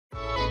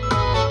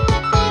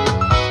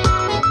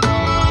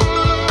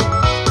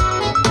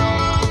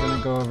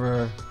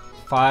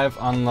5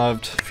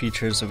 unloved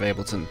features of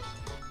Ableton.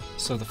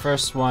 So the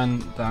first one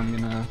that I'm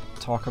gonna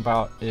talk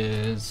about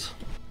is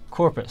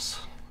Corpus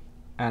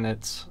and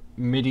its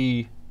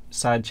MIDI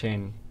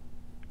sidechain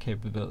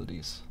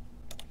capabilities.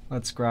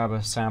 Let's grab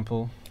a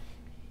sample.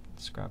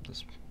 Let's grab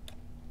this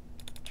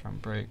drum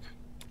break.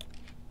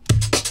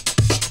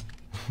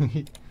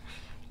 Let's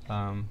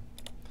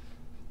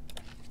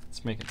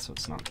make it so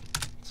it's not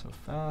so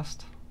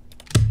fast.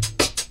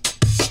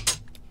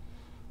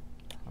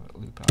 Have it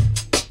loop out.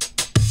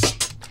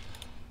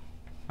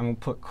 And we'll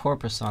put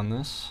Corpus on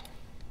this.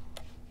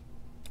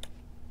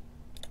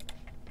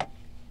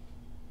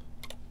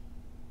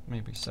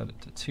 Maybe set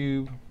it to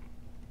 2.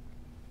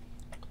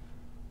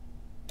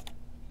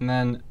 And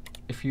then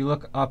if you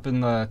look up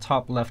in the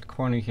top left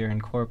corner here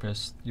in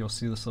Corpus, you'll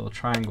see this little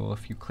triangle.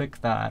 If you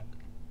click that,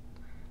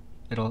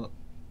 it'll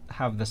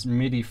have this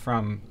MIDI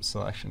from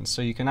selection.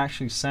 So you can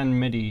actually send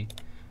MIDI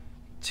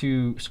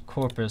to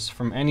Corpus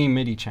from any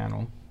MIDI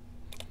channel.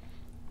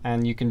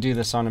 And you can do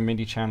this on a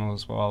MIDI channel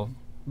as well.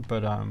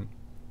 But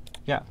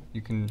yeah,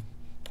 you can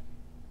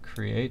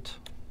create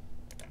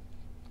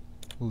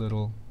a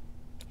little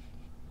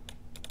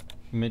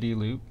MIDI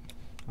loop.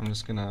 I'm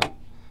just gonna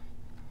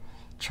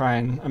try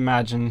and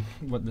imagine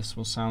what this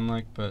will sound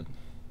like, but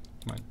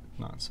might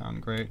not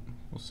sound great.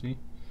 We'll see.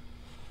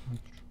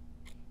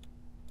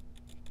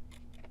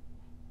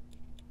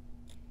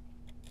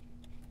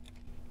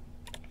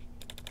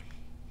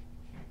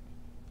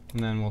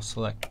 And then we'll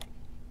select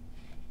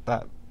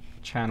that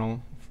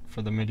channel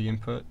for the MIDI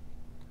input,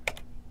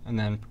 and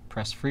then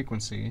press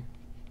frequency, and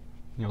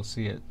you'll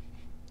see it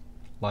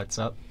lights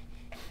up.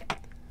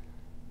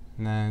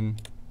 And then,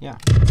 yeah,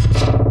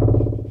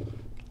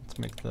 let's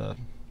make the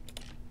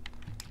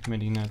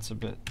MIDI notes a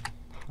bit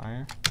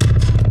higher.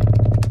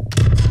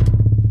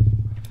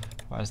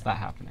 Why is that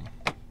happening?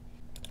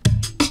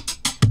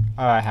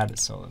 Oh, I had it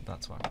soloed,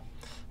 that's why.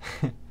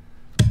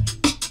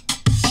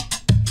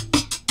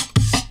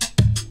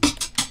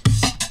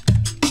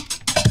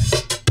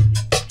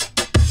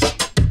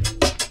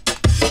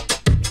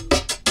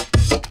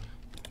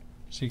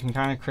 So you can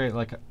kind of create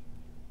like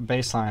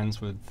bass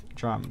lines with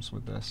drums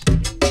with this.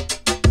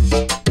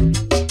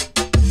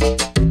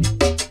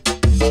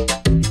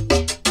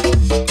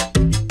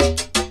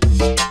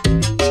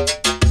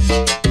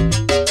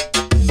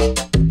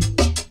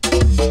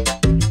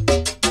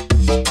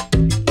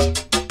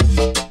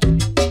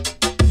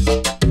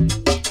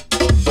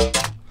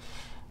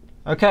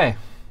 Okay,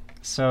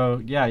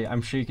 so yeah,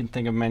 I'm sure you can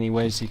think of many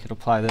ways you could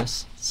apply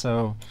this.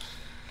 So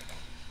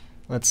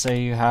let's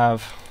say you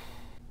have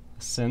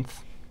a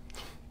synth.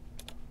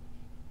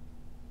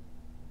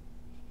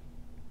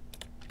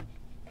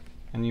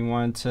 And you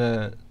want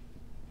to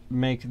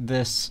make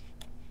this,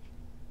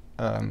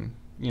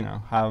 you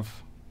know,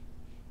 have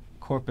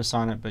Corpus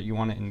on it, but you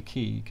want it in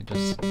key. You could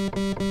just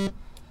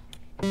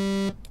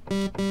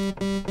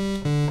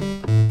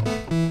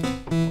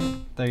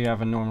there you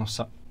have a normal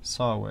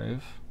saw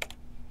wave,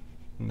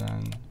 and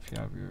then if you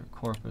have your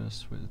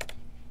Corpus with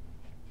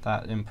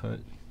that input,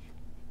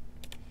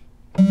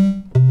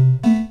 you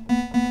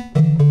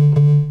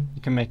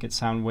can make it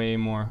sound way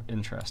more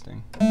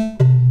interesting.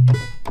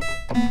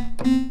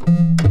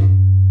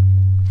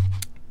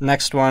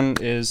 Next one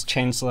is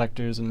chain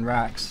selectors and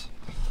racks.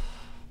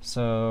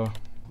 So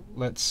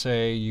let's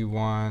say you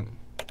want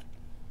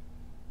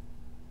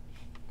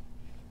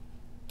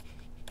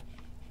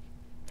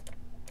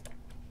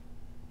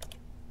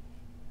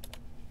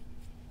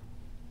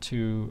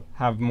to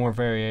have more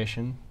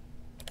variation.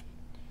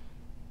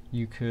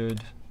 You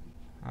could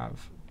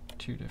have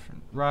 2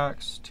 different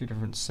racks, 2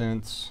 different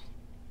synths,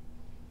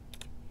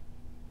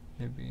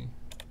 maybe.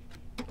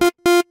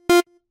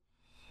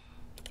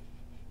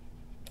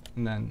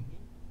 And then,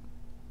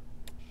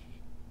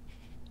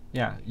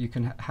 yeah, you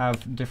can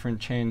have different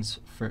chains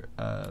for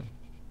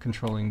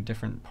controlling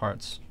different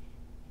parts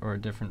or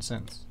different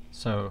synths.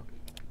 So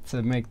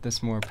to make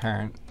this more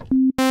apparent,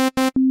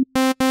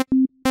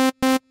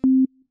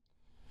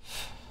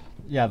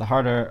 yeah, the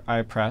harder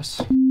I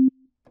press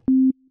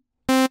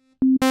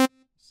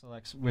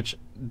selects which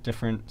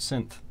different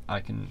synth I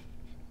can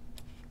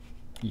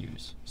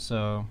use.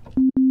 So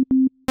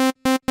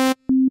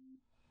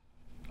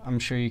I'm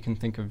sure you can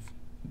think of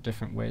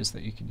different ways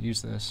that you could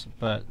use this,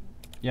 but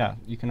yeah,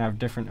 you can have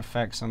different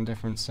effects on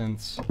different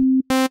synths.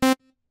 And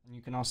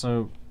you can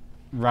also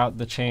route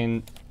the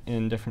chain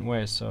in different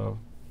ways. So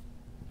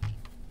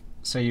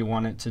say you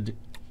want it to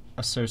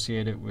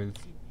associate it with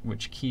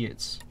which key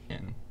it's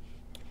in,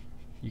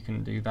 you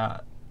can do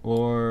that.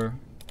 Or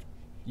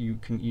you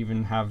can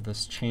even have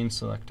this chain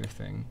selector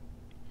thing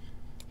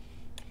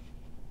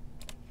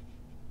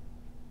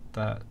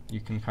that you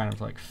can kind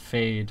of like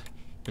fade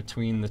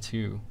between the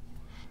two.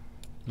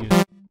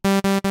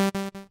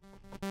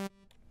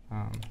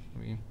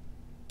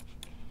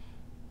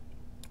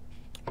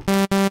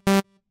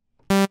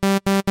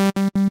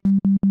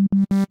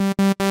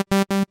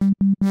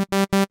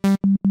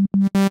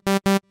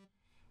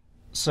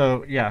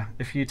 So yeah,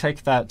 if you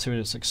take that to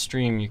its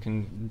extreme, you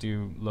can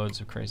do loads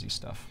of crazy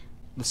stuff.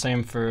 The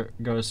same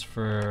goes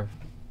for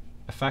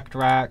effect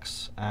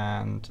racks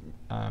and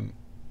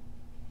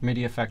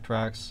MIDI effect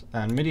racks.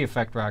 And MIDI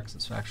effect racks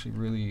is actually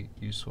really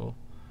useful.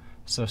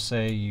 So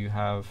say you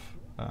have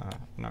an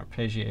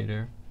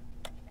arpeggiator.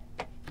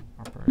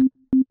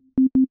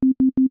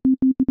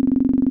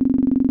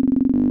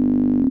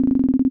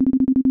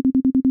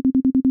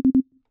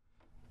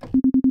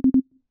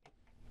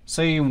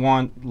 Say you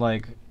want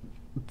like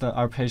the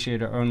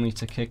arpeggiator only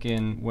to kick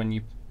in when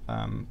you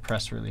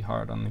press really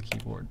hard on the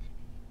keyboard.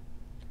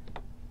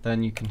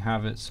 Then you can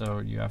have it so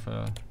you have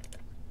a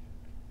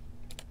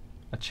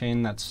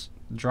chain that's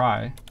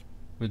dry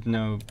with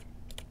no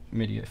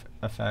MIDI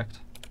effect,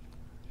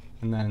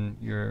 and then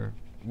your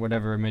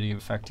whatever MIDI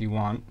effect you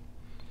want,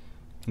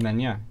 and then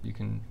yeah, you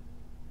can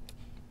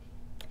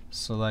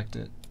select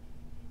it.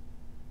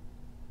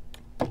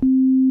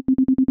 And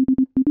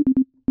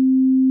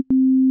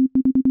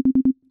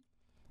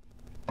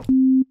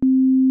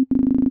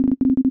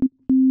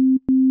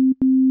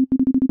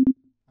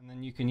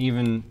then you can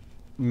even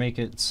make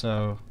it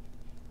so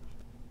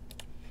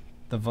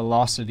the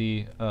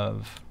velocity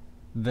of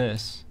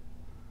this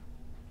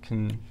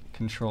can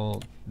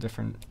control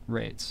different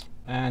rates.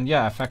 And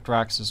yeah, effect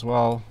racks as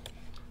well.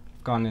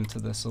 I've gone into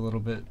this a little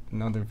bit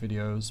in other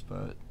videos,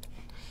 but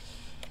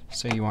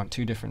say you want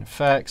 2 different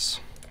effects,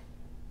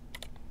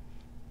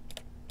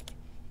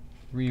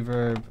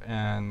 reverb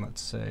and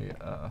let's say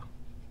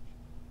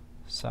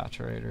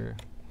saturator.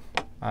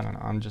 I don't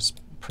know, I'm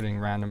just putting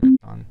random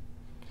on.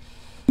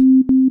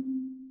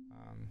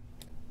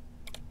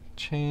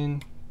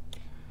 Chain.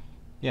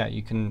 Yeah,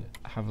 you can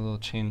have a little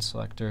chain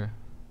selector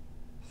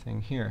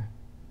thing here,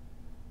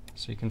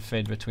 so you can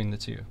fade between the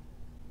two.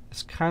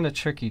 It's kind of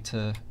tricky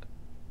to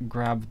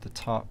grab the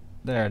top.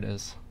 There it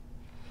is.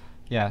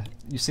 Yeah,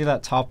 you see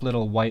that top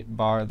little white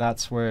bar?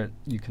 That's where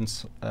you can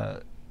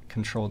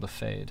control the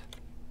fade.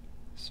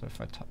 So if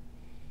I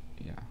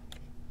yeah.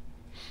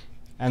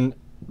 And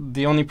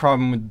the only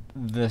problem with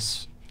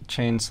this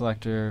chain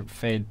selector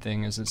fade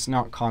thing is it's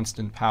not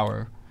constant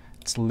power.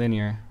 It's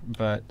linear,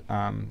 but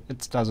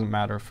it doesn't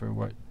matter for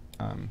what.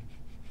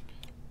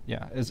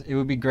 Yeah, it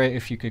would be great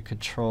if you could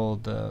control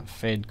the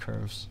fade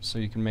curves, so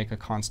you can make a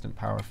constant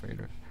power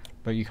fader,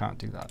 but you can't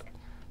do that.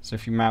 So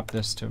if you map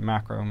this to a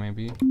macro,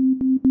 maybe,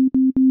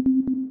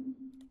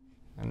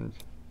 and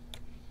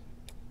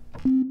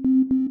you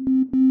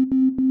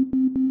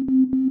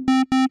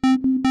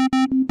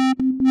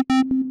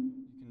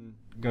can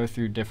go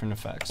through different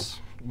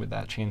effects with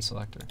that chain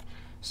selector.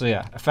 So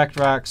yeah, effect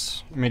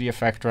racks, MIDI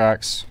effect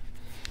racks,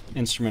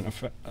 instrument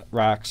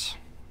racks,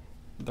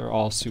 they're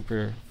all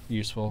super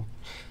useful.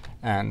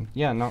 And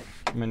yeah, not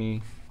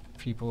many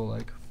people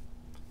like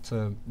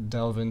to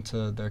delve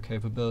into their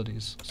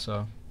capabilities.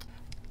 So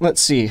let's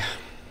see,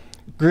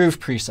 groove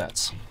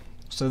presets.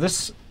 So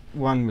this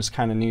one was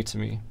kind of new to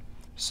me.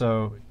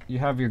 So you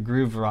have your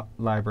groove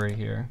library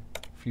here.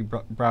 If you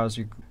browse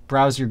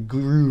your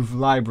groove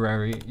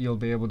library, you'll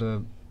be able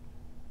to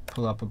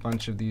pull up a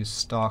bunch of these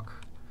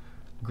stock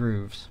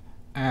grooves.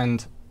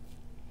 And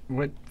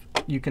what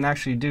you can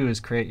actually do is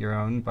create your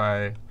own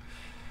by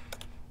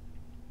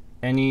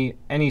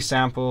any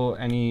sample,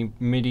 any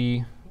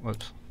MIDI,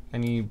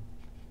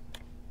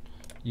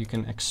 you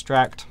can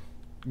extract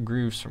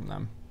grooves from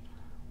them.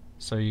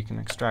 So you can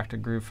extract a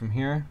groove from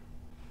here,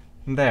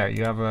 and there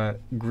you have a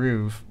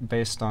groove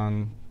based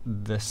on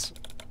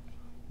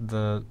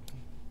the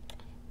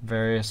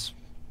various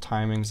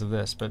timings of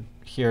this, but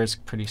here it's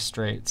pretty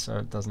straight, so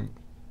it doesn't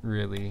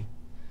really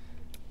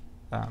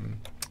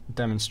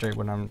demonstrate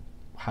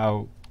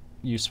how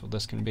useful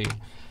this can be.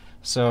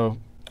 So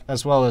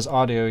as well as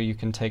audio, you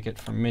can take it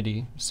from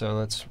MIDI. So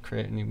let's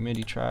create a new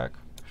MIDI track.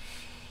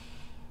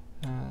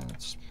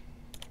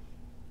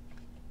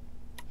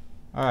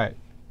 Alright,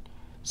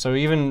 so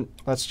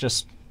let's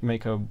just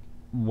make a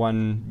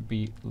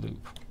 1-beat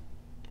loop.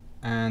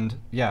 And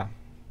yeah,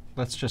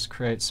 let's just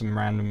create some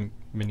random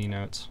MIDI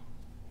notes.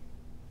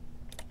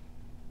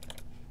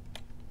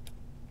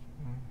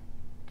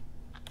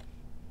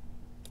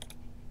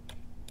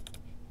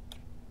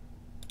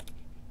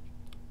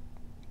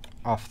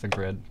 Off the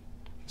grid,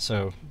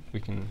 so we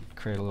can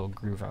create a little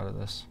groove out of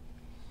this.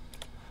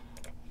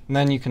 And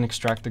then you can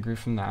extract the groove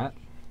from that,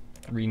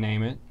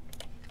 rename it,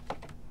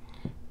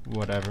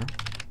 whatever.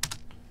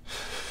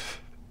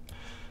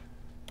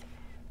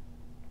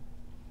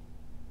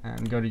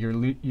 And go to your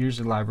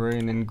user library,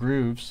 and in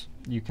grooves,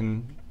 you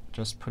can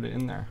just put it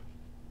in there.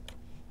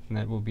 And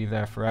it will be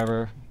there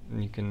forever,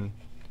 and you can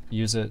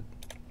use it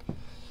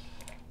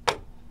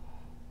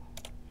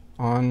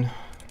on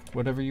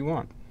whatever you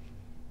want.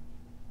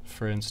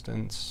 For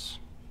instance,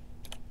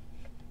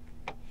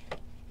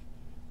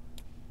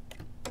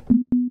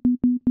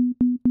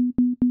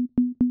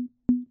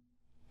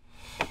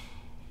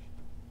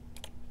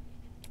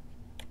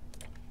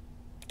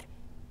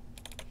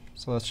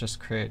 so let's just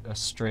create a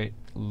straight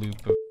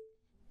loop of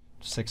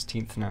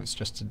 16th notes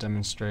just to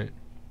demonstrate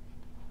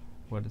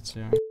what it's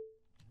doing.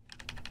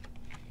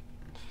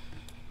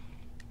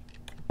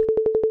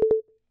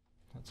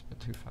 That's a bit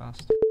too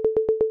fast.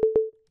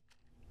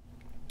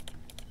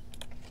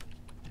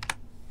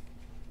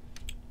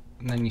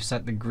 And then you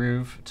set the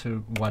groove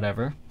to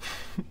whatever.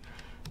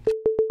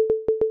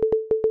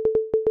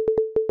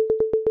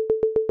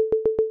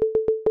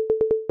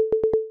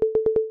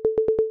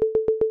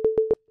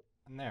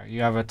 And there,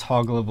 you have a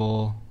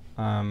toggleable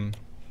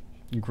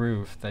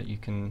groove that you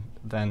can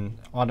then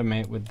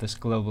automate with this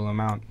global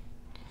amount.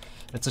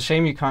 It's a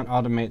shame you can't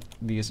automate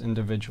these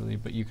individually,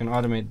 but you can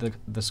automate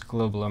this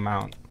global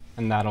amount,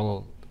 and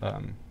that'll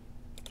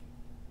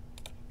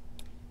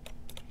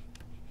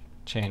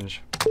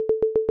change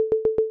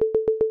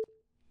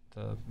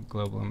the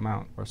global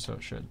amount, or so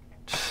it should.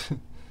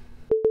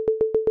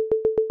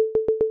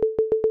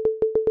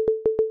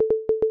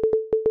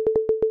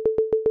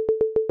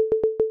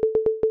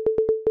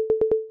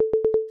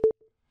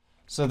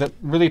 So the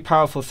really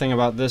powerful thing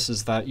about this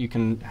is that you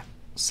can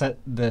set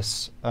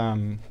this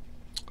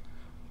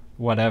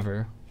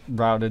whatever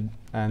routed,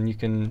 and you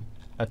can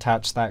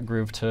attach that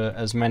groove to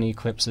as many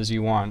clips as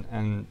you want,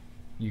 and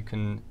you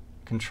can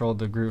control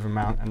the groove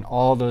amount, and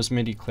all those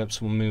MIDI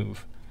clips will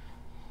move.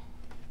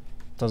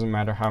 Doesn't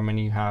matter how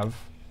many you have,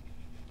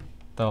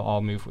 they'll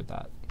all move with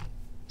that.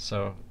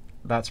 So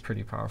that's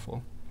pretty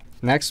powerful.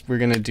 Next, we're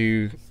going to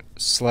do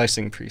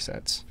slicing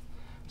presets.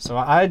 So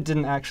I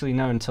didn't actually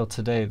know until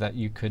today that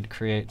you could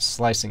create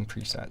slicing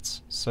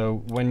presets.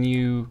 So when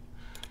you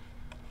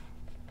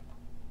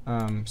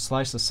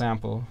slice a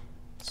sample,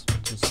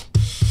 just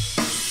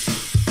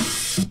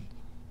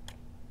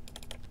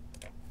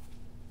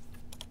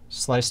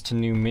slice to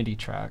new MIDI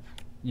track,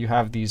 you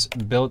have these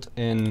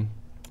built-in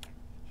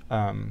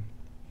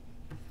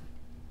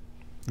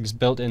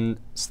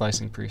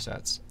slicing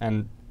presets,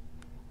 and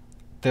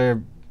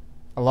a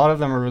lot of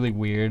them are really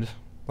weird,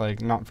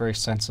 like not very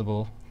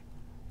sensible.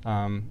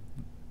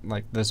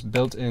 Like this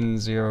built-in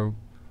 0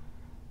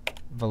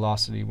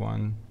 velocity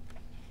one.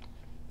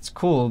 It's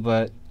cool,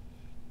 but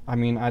I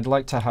mean, I'd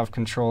like to have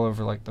control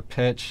over like the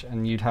pitch,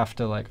 and you'd have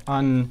to like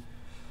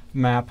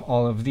unmap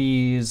all of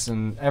these,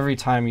 and every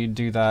time you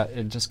do that,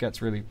 it just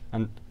gets really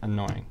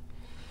annoying.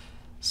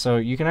 So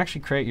you can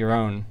actually create your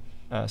own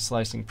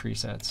slicing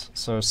presets.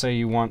 So say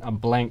you want a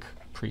blank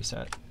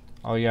preset.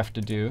 All you have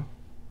to do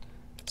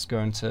is go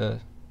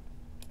into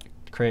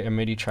create a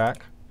MIDI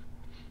track,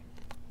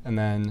 and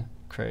then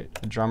create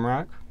a drum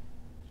rack.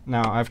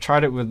 Now, I've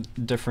tried it with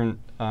different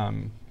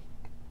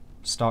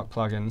stock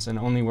plugins, and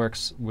it only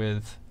works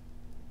with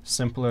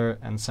Simpler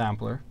and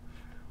Sampler.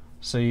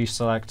 So you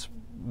select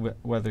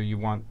whether you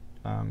want,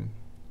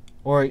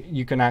 or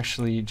you can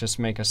actually just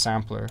make a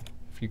sampler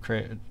if you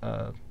create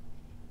a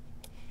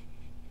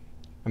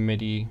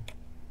MIDI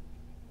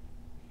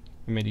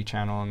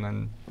channel, and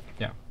then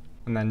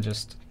and then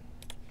just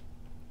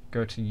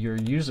go to your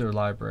user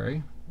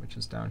library, which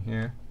is down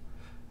here,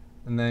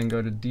 and then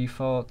go to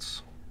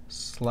defaults,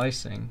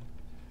 slicing.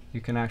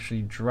 You can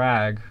actually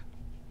drag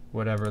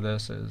whatever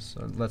this is.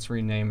 So let's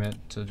rename it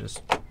to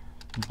just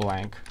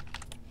blank.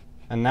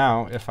 And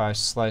now if I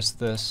slice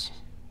this,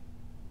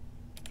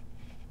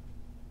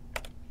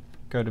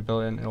 go to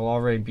built-in, it'll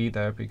already be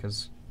there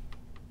because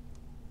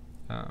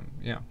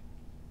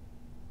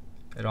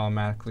it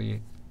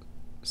automatically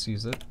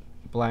sees it,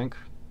 blank.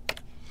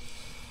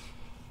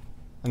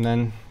 And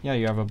then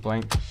you have a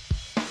blank.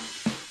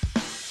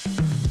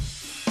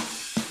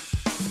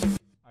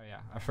 Oh yeah,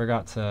 I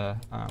forgot to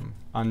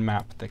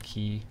unmap the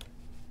key,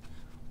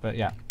 but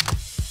yeah.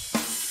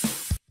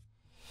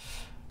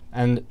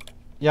 And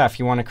if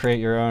you want to create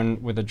your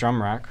own with a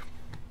drum rack,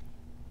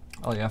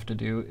 all you have to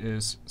do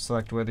is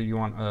select whether you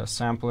want a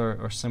sampler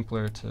or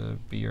simpler to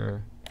be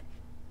your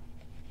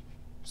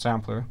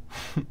sampler.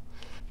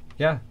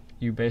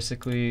 You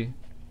basically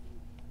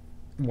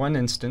one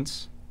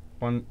instance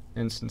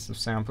of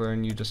sampler,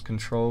 and you just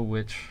control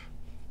which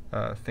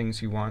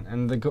things you want.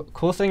 And the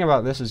cool thing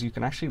about this is you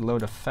can actually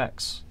load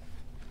effects.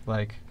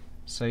 Like,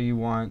 say you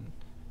want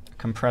a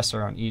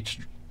compressor on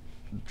each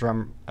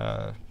drum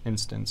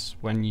instance.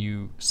 When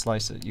you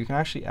slice it, you can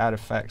actually add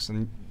effects,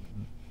 and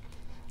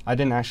I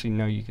didn't actually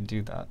know you could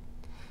do that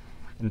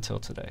until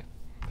today.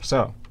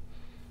 So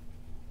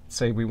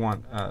say we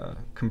want a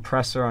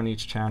compressor on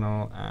each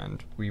channel,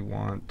 and we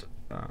want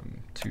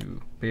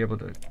to be able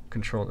to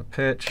control the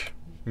pitch,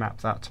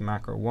 map that to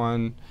macro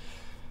 1,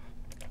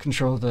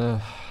 control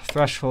the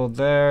threshold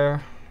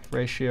there,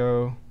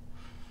 ratio,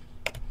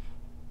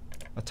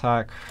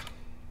 attack,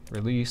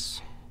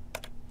 release.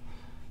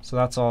 So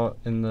that's all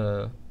in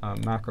the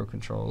macro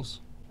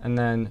controls. And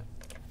then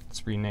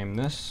let's rename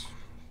this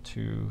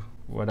to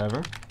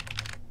whatever.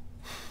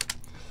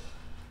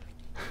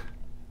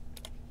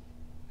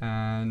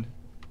 And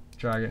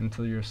drag it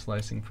into your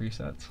slicing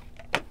presets.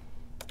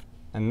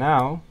 And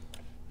now,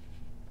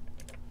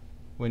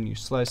 when you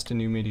slice to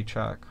new MIDI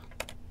track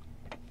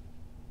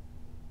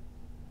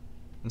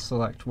and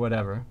select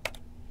whatever,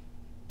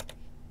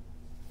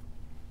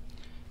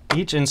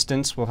 each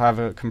instance will have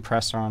a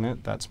compressor on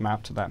it that's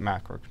mapped to that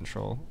macro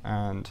control,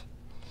 and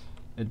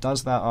it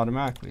does that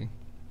automatically.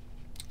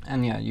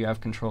 And you have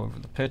control over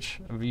the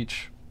pitch of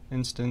each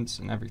instance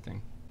and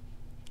everything.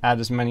 add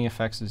as many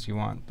effects as you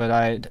want. But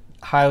I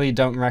highly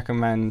don't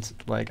recommend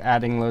like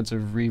adding loads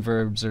of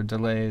reverbs or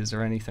delays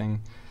or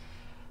anything.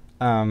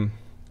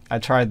 I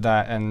tried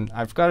that, and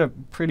I've got a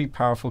pretty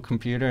powerful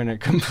computer, and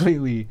it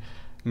completely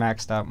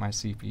maxed out my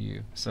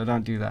CPU, so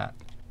don't do that.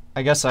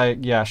 I guess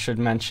I should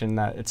mention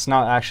that it's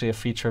not actually a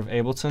feature of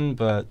Ableton,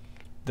 but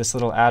this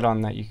little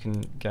add-on that you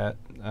can get,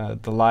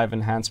 the Live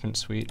Enhancement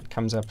Suite,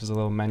 comes up as a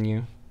little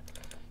menu.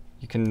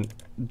 You can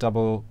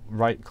double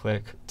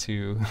right-click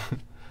to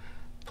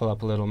pull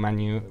up a little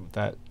menu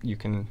that you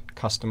can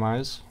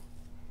customize,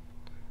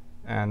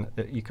 and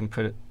you can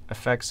put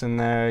effects in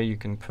there, you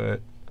can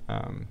put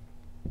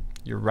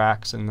your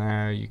racks in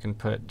there, you can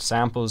put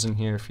samples in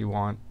here if you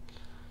want,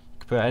 you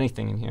can put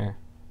anything in here,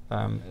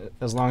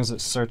 as long as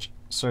it's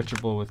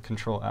searchable with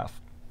Control F.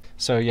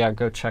 So yeah,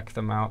 go check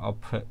them out. I'll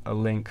put a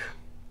link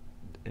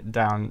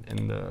down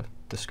in the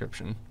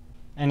description.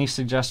 Any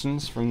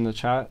suggestions from the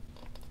chat?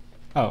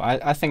 Oh,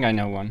 I think I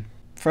know one.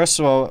 First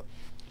of all,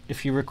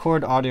 if you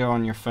record audio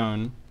on your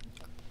phone,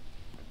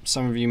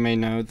 some of you may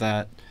know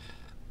that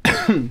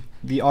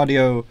the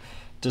audio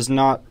does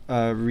not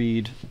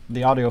read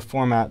the audio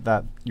format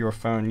that your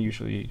phone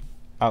usually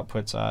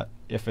outputs at,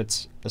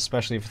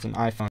 especially if it's an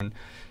iPhone,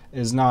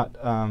 is not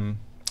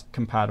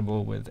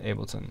compatible with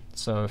Ableton.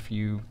 So if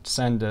you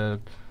send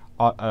an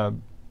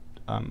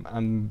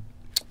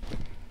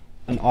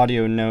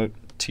audio note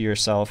to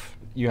yourself,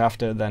 you have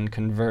to then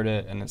convert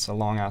it, and it's a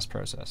long-ass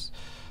process.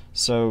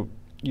 So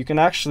you can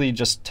actually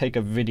just take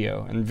a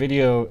video, and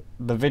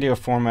the video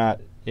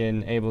format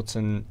in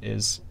Ableton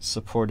is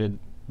supported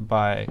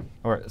by,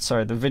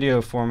 the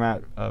video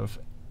format of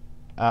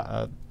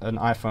an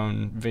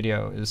iPhone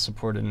video is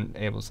supported in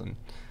Ableton.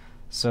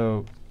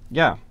 So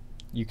yeah,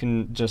 you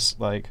can just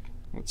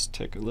let's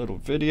take a little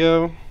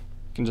video. You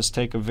can just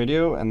take a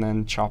video and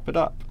then chop it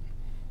up.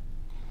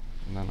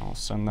 And then I'll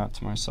send that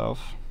to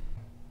myself.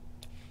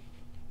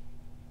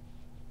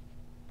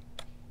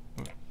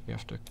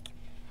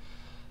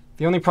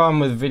 The only problem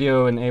with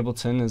video in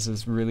Ableton is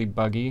it's really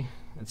buggy.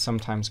 It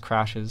sometimes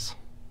crashes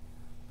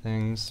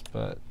things,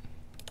 but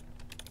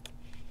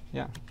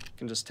yeah. You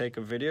can just take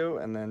a video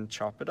and then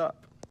chop it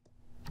up.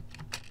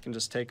 You can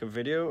just take a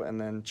video and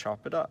then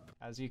chop it up.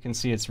 As you can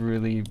see, it's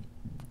really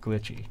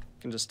glitchy. You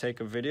can just take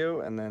a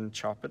video and then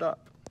chop it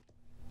up.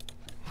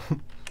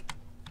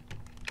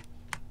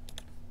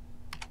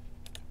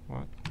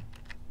 What?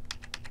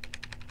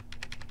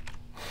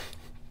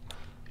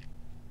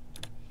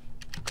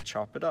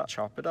 Chop it up,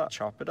 chop it up,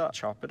 chop it up,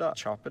 chop it up,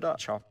 chop it up,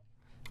 chop.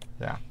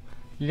 Yeah,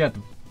 you get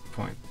the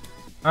point.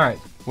 Alright,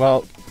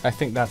 well, I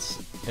think that's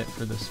it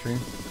for this stream.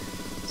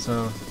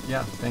 So,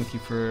 yeah, thank you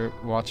for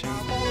watching.